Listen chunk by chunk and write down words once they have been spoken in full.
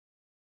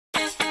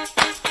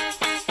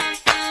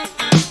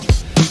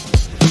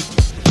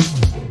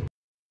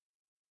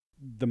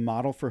the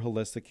model for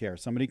holistic care.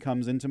 Somebody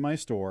comes into my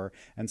store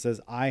and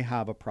says, I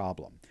have a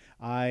problem.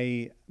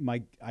 I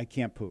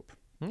can't poop.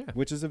 Yeah.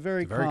 Which is a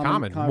very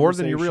common, more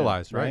than you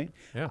realize, right?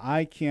 Yeah.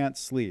 I can't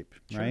sleep,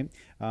 right?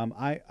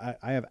 I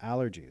have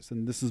allergies,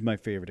 and this is my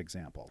favorite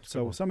example.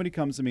 So somebody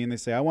comes to me and they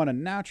say, I want a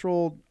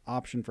natural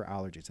option for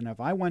allergies. And if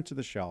I went to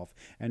the shelf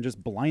and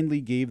just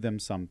blindly gave them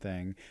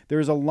something,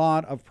 there's a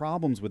lot of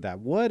problems with that.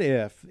 What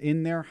if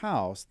in their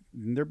house,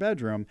 in their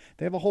bedroom,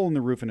 they have a hole in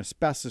the roof and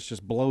asbestos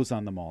just blows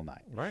on them all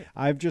night? Right.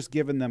 I've just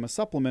given them a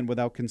supplement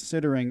without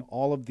considering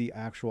all of the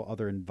actual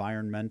other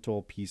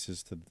environmental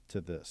pieces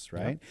to this,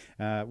 right?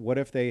 Yep. What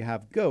if they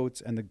have goats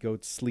and the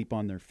goats sleep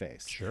on their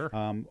face? Sure.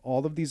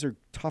 All of these are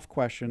tough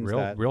questions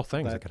real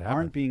things that could happen.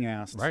 Aren't being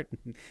asked right.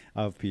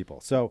 of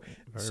people. So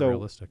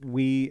realistic.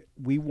 we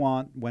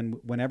want,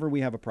 whenever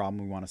we have a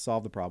problem, we want to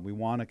solve the problem. We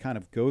want to kind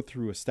of go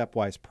through a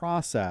stepwise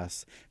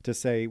process to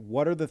say,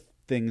 what are the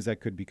things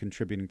that could be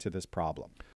contributing to this problem?